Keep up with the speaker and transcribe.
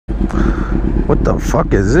What the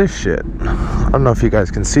fuck is this shit? I don't know if you guys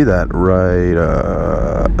can see that right,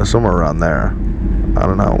 somewhere around there. I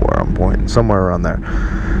don't know where I'm pointing. Somewhere around there.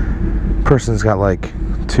 Person's got like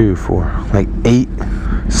 2, 4, like 8,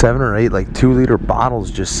 7 or 8, like 2-liter bottles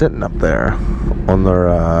just sitting up there on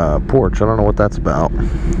their porch. I don't know what that's about.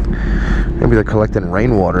 Maybe they're collecting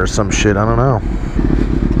rainwater or some shit. I don't know.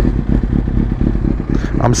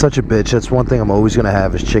 I'm such a bitch. That's one thing I'm always gonna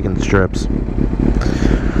have is chicken strips.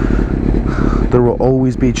 There will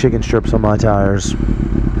always be chicken strips on my tires.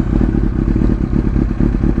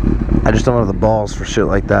 I just don't have the balls for shit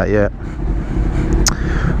like that yet.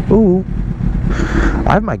 Ooh.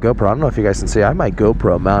 I have my GoPro. I don't know if you guys can see. I have my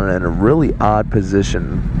GoPro mounted in a really odd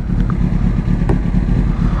position.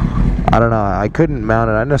 I don't know. I couldn't mount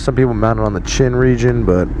it. I know some people mount it on the chin region,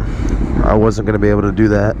 but I wasn't going to be able to do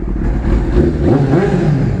that.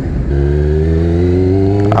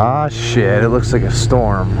 Ah, shit. It looks like a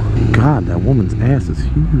storm. God, that woman's ass is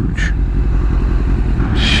huge.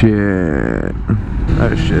 Shit.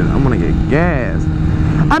 Oh, shit. I'm going to get gas.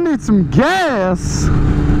 I need some gas.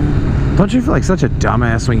 Don't you feel like such a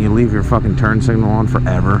dumbass when you leave your fucking turn signal on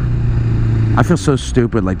forever? I feel so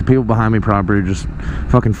stupid. Like, the people behind me probably are just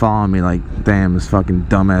fucking following me like, damn, this fucking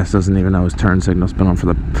dumbass doesn't even know his turn signal's been on for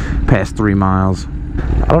the past 3 miles.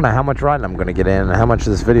 I don't know how much riding I'm going to get in and how much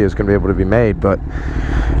of this video is going to be able to be made, but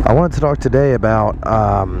I wanted to talk today about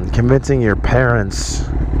convincing your parents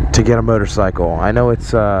to get a motorcycle. I know it's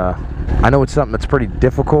something that's pretty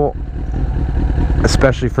difficult,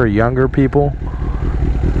 especially for younger people.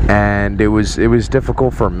 And it was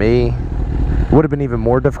difficult for me. It would have been even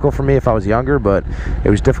more difficult for me if I was younger, but it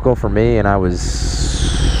was difficult for me, and I was,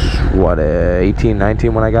 what, 18,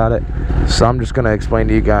 19 when I got it. So I'm just going to explain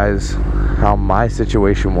to you guys how my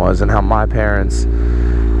situation was and how my parents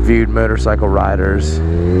viewed motorcycle riders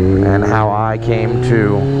and how I came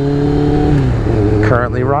to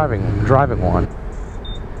currently driving one.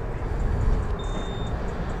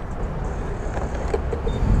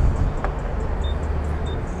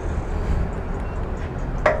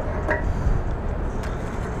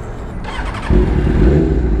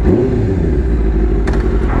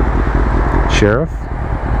 Sheriff?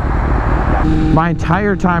 My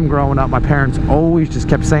entire time growing up, my parents always just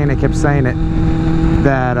kept saying it,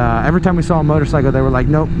 that every time we saw a motorcycle, they were like,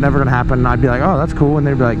 nope, never gonna happen. And I'd be like, oh, that's cool. And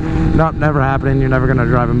they'd be like, nope, never happening. You're never gonna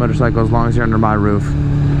drive a motorcycle as long as you're under my roof.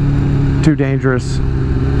 Too dangerous.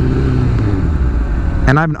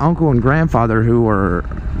 And I have an uncle and grandfather who are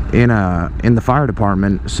in the fire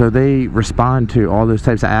department, so they respond to all those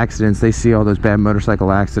types of accidents. They see all those bad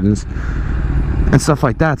motorcycle accidents and stuff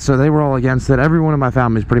like that, so they were all against it. Everyone in my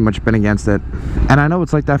family's pretty much been against it, and I know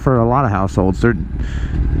it's like that for a lot of households.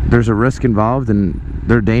 There's a risk involved, and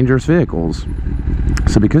they're dangerous vehicles.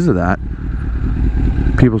 So because of that,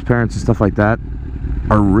 people's parents and stuff like that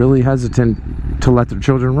are really hesitant to let their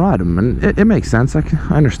children ride them, and it makes sense. I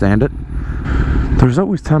understand it. There's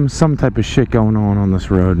always some type of shit going on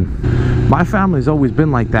this road. My family's always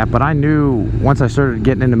been like that, but I knew once I started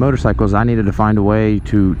getting into motorcycles, I needed to find a way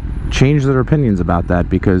to change their opinions about that,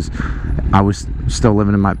 because I was still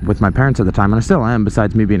living with my parents at the time, and I still am,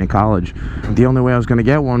 besides me being in college. The only way I was going to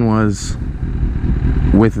get one was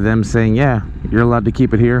with them saying, yeah, you're allowed to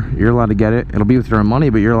keep it here, you're allowed to get it, it'll be with your own money,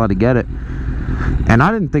 but you're allowed to get it. And I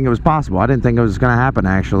didn't think it was possible. I didn't think it was going to happen,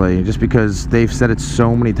 actually, just because they've said it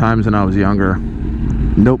so many times when I was younger.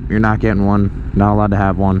 Nope, you're not getting one, not allowed to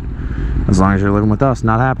have one. As long as you're living with us,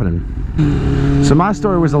 not happening. So my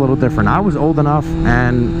story was a little different. I was old enough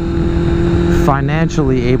and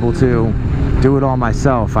financially able to do it all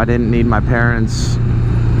myself. I didn't need my parents.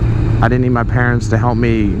 I didn't need my parents to help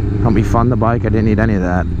me fund the bike. I didn't need any of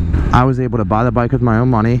that. I was able to buy the bike with my own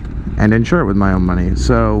money and insure it with my own money.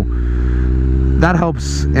 So that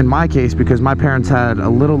helps in my case, because my parents had a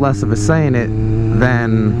little less of a say in it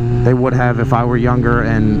than they would have if I were younger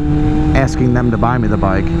and asking them to buy me the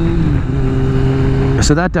bike.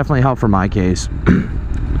 So that definitely helped for my case.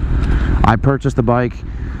 I purchased the bike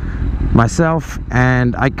myself,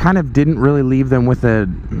 and I kind of didn't really leave them with a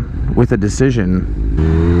decision.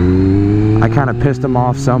 I kind of pissed them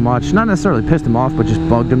off so much, not necessarily pissed them off, but just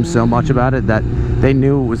bugged them so much about it that they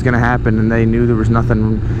knew it was going to happen, and they knew there was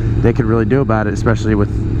nothing they could really do about it, especially with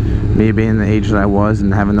me being the age that I was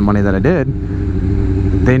and having the money that I did.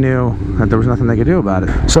 They knew that there was nothing they could do about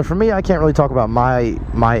it. So for me, I can't really talk about my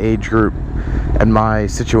age group and my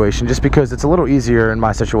situation, just because it's a little easier in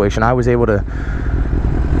my situation. I was able to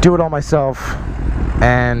do it all myself,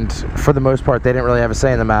 and for the most part, they didn't really have a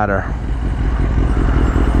say in the matter.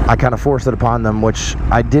 I kind of forced it upon them, which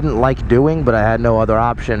I didn't like doing, but I had no other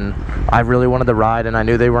option. I really wanted to ride, and I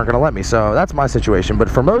knew they weren't going to let me, so that's my situation. But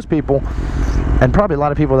for most people, and probably a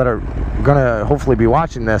lot of people that are gonna hopefully be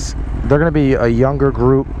watching this, they're gonna be a younger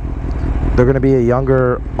group, they're gonna be a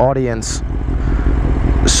younger audience,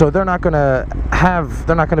 so they're not gonna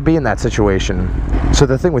be in that situation. So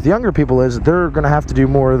the thing with younger people is they're gonna have to do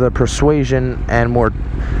more of the persuasion and more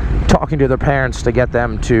talking to their parents to get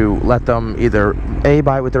them to let them either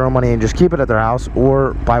buy it with their own money and just keep it at their house,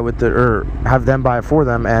 or have them buy it for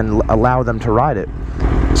them and allow them to ride it.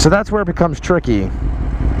 So that's where it becomes tricky.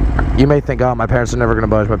 You may think, oh, my parents are never going to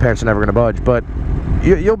budge, my parents are never going to budge, but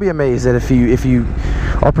you'll be amazed that if you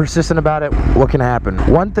are persistent about it, what can happen.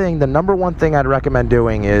 The number one thing I'd recommend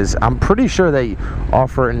doing is, I'm pretty sure they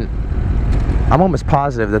offer I'm almost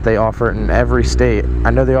positive that they offer it in every state. I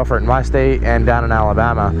know they offer it in my state and down in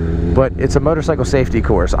Alabama, but it's a motorcycle safety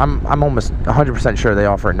course. I'm almost 100% sure they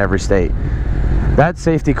offer it in every state. That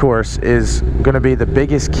safety course is going to be the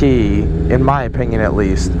biggest key, in my opinion at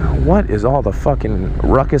least. What is all the fucking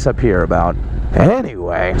ruckus up here about?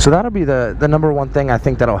 Anyway, so that'll be the number one thing I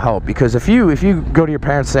think that'll help, because if you go to your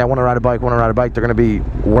parents and say, I want to ride a bike, they're going to be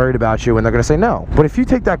worried about you and they're going to say no. But if you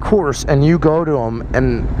take that course and you go to them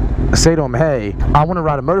and say to them, hey, I want to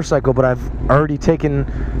ride a motorcycle, but I've already taken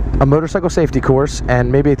a motorcycle safety course and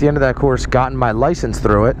maybe at the end of that course gotten my license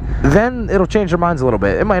through it, then it'll change their minds a little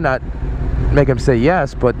bit. It might not make them say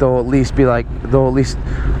yes, but they'll at least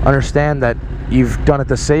understand that you've done it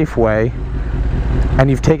the safe way and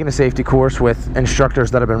you've taken a safety course with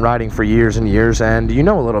instructors that have been riding for years and years, and you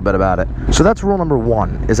know a little bit about it. So that's rule number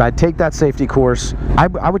one, is I'd take that safety course. I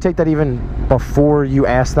would take that even before you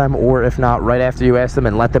ask them, or if not, right after you ask them,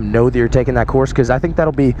 and let them know that you're taking that course, because I think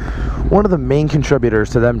that'll be one of the main contributors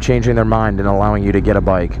to them changing their mind and allowing you to get a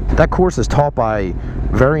bike. That course is taught by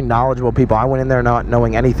very knowledgeable people. I went in there not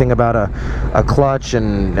knowing anything about a clutch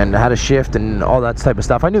and how to shift and all that type of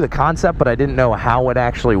stuff. I knew the concept, but I didn't know how it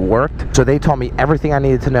actually worked. So they taught me everything I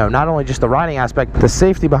needed to know, not only just the riding aspect, the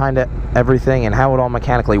safety behind it, everything, and how it all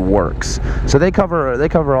mechanically works. So they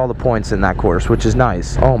cover all the points in that course, which is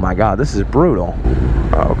nice. Oh my god, this is brutal.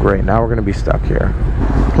 Oh great, now we're gonna be stuck here.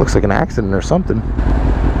 Looks like an accident or something.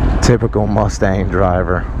 Typical Mustang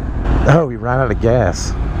driver. Oh, he ran out of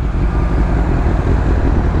gas.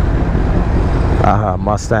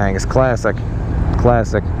 Mustang is classic.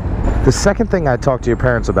 Classic. The second thing I talk to your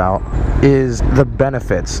parents about is the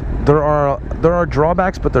benefits. There are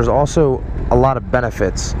drawbacks, but there's also a lot of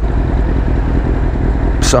benefits.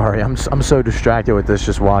 Sorry, I'm so distracted with this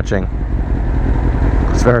just watching.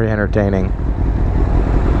 It's very entertaining.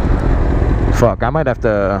 Fuck, I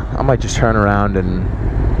might just turn around and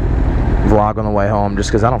vlog on the way home, just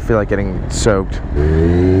because I don't feel like getting soaked.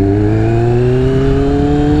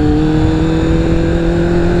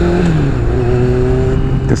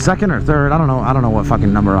 The second or third, I don't know what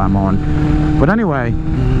fucking number I'm on, but anyway,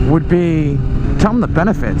 would be tell them the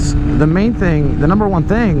benefits. The main thing, the number one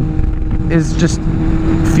thing, is just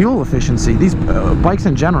fuel efficiency. These bikes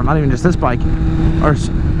in general, not even just this bike,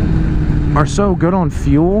 are so good on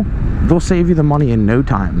fuel. They'll save you the money in no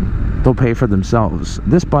time. They'll pay for themselves.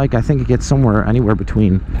 This bike, I think it gets anywhere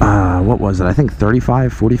between what was it? I think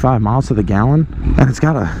 35, 45 miles to the gallon, and it's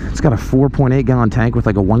got a 4.8 gallon tank with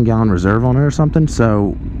like a 1 gallon reserve on it or something.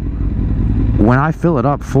 So when I fill it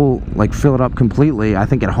up completely, I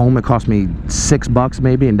think at home it cost me $6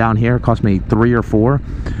 maybe, and down here it cost me $3 or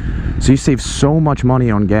 $4. So you save so much money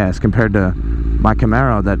on gas compared to my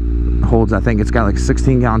Camaro that holds, I think it's got like a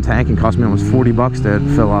 16 gallon tank and cost me almost $40 to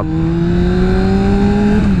fill up.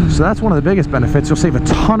 So that's one of the biggest benefits. You'll save a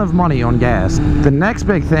ton of money on gas. The next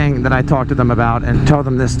big thing that I talk to them about, and tell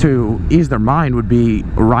them this to ease their mind, would be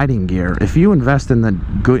riding gear. If you invest in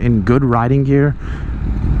good riding gear,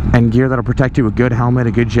 and gear that'll protect you, a good helmet,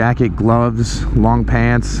 a good jacket, gloves, long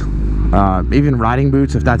pants, even riding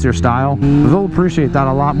boots if that's your style, they'll appreciate that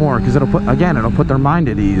a lot more, because it'll put their mind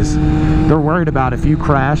at ease. They're worried about if you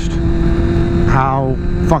crashed, how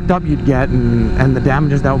fucked up you'd get, and the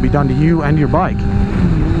damages that will be done to you and your bike.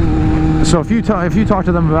 So if you talk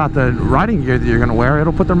to them about the riding gear that you're going to wear,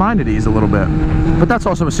 it'll put their mind at ease a little bit. But that's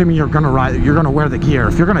also assuming you're going to wear the gear.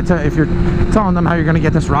 If you're telling them how you're going to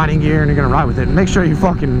get this riding gear and you're going to ride with it, make sure you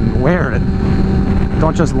fucking wear it.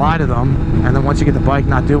 Don't just lie to them, and then once you get the bike,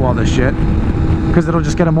 not do all this shit, because it'll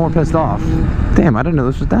just get them more pissed off. Damn, I didn't know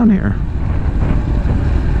this was down here.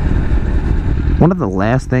 One of the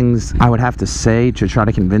last things I would have to say to try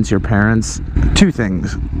to convince your parents, two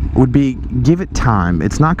things, would be give it time.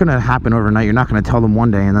 It's not going to happen overnight. You're not going to tell them one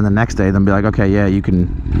day and then the next day they'll be like, okay, yeah, you can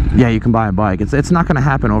buy a bike. It's not going to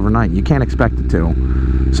happen overnight. You can't expect it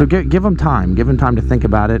to. So give them time. Give them time to think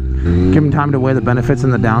about it. Give them time to weigh the benefits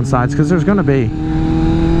and the downsides, because there's going to be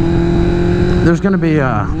there's going to be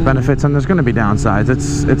benefits and there's going to be downsides.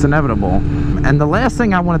 It's inevitable. And the last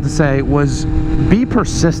thing I wanted to say was be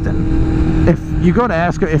persistent. If you go to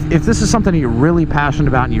ask, if this is something you're really passionate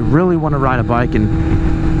about and you really want to ride a bike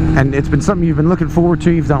and it's been something you've been looking forward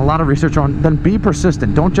to, you've done a lot of research on, then be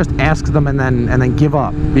persistent. Don't just ask them and then give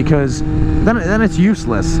up, because then it's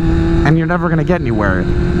useless and you're never going to get anywhere.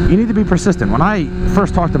 You need to be persistent. When I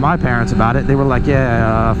first talked to my parents about it, they were like,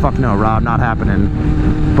 yeah, fuck no, Rob, not happening.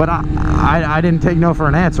 But I didn't take no for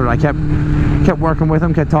an answer. I kept working with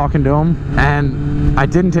them, kept talking to them, and I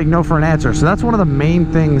didn't take no for an answer. So that's one of the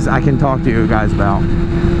main things I can talk to you guys about.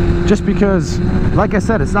 Just because, like I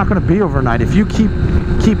said, it's not going to be overnight. If you keep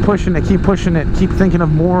pushing it, keep thinking of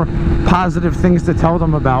more positive things to tell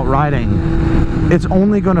them about riding, it's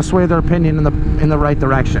only going to sway their opinion in the right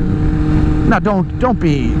direction. Now, don't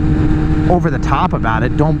be over the top about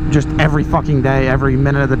it. Don't just every fucking day, every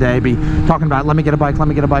minute of the day be talking about, let me get a bike, let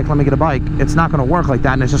me get a bike, let me get a bike. It's not going to work like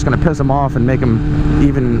that, and it's just going to piss them off and make them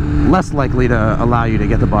even less likely to allow you to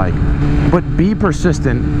get the bike. But be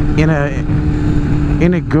persistent in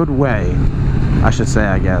a good way, I should say,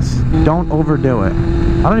 I guess. Don't overdo it.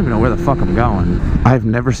 I don't even know where the fuck I'm going. I've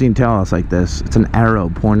never seen tailhouse like this. It's an arrow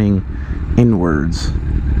pointing inwards,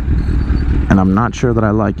 and I'm not sure that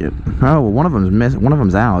I like it. Oh, well, one of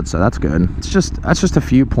them's out, so that's good. That's just a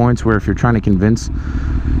few points where if you're trying to convince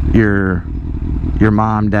your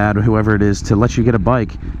mom, dad, or whoever it is to let you get a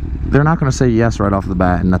bike, they're not going to say yes right off the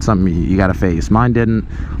bat, and that's something you got to face. Mine didn't.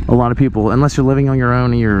 A lot of people, unless you're living on your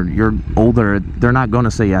own and you're older, they're not going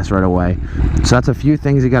to say yes right away. So that's a few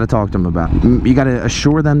things you got to talk to them about. You got to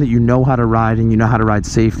assure them that you know how to ride and you know how to ride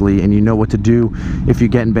safely and you know what to do if you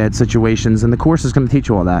get in bad situations, and the course is going to teach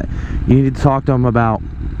you all that. You need to talk to them about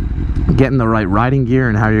getting the right riding gear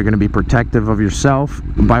and how you're going to be protective of yourself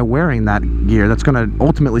by wearing that gear. That's going to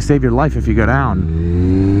ultimately save your life if you go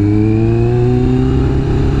down.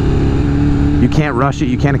 You can't rush it,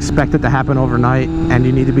 you can't expect it to happen overnight, and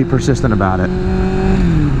you need to be persistent about it.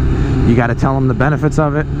 You got to tell them the benefits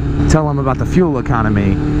of it, tell them about the fuel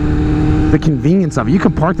economy, the convenience of it. You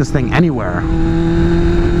can park this thing anywhere.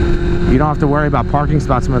 You don't have to worry about parking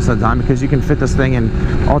spots most of the time, because you can fit this thing in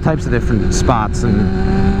all types of different spots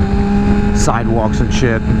and sidewalks and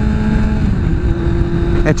shit.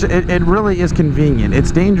 It really is convenient.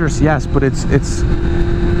 It's dangerous, yes, but it's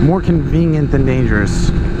more convenient than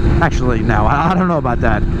dangerous. Actually, no, I don't know about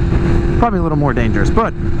that. Probably a little more dangerous,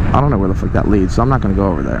 but I don't know where the fuck that leads, so I'm not going to go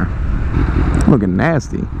over there. Looking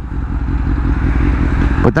nasty.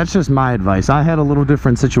 But that's just my advice. I had a little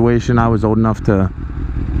different situation. I was old enough to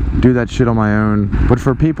do that shit on my own. But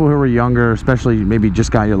for people who are younger, especially maybe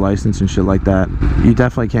just got your license and shit like that, you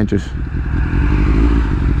definitely can't just...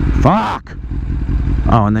 Fuck!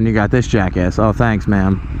 Oh, and then you got this jackass. Oh, thanks,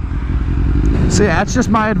 ma'am. So yeah, that's just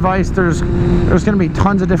my advice. There's going to be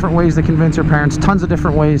tons of different ways to convince your parents, tons of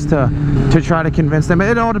different ways to try to convince them.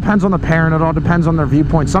 It all depends on the parent. It all depends on their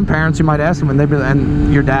viewpoint. Some parents, you might ask them,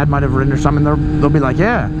 and your dad might have ridden or something, they'll be like,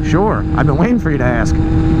 yeah, sure, I've been waiting for you to ask.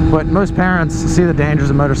 But most parents see the dangers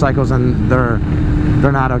of motorcycles and they're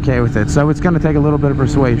not okay with it. So it's going to take a little bit of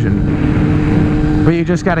persuasion. But you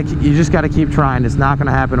just gotta keep trying. It's not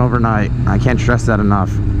gonna happen overnight. I can't stress that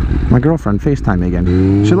enough. My girlfriend FaceTime me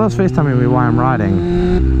again. She loves FaceTiming me while I'm riding.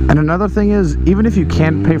 And another thing is, even if you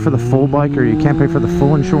can't pay for the full bike or you can't pay for the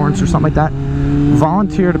full insurance or something like that,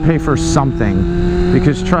 volunteer to pay for something.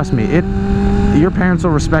 Because trust me, your parents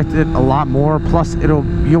will respect it a lot more. Plus,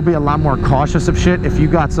 you'll be a lot more cautious of shit if you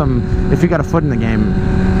got a foot in the game.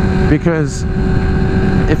 Because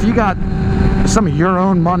if you got some of your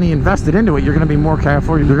own money invested into it, you're going to be more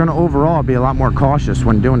careful. You're going to overall be a lot more cautious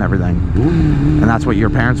when doing everything. And that's what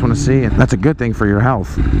your parents want to see, and that's a good thing for your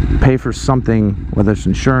health. Pay for something, whether it's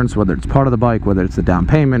insurance, whether it's part of the bike, whether it's the down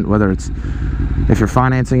payment, whether it's if you're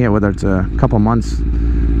financing it, whether it's a couple months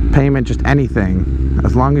payment, just anything.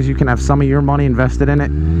 As long as you can have some of your money invested in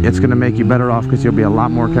it, it's going to make you better off because you'll be a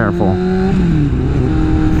lot more careful.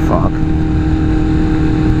 Fuck.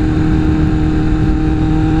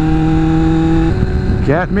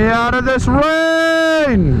 Get me out of this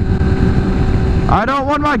rain! I don't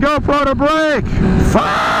want my GoPro to break!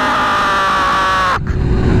 Fuck!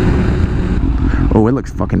 Oh, it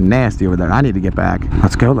looks fucking nasty over there. I need to get back.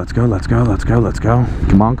 Let's go, let's go, let's go, let's go, let's go.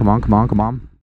 Come on, come on, come on, come on.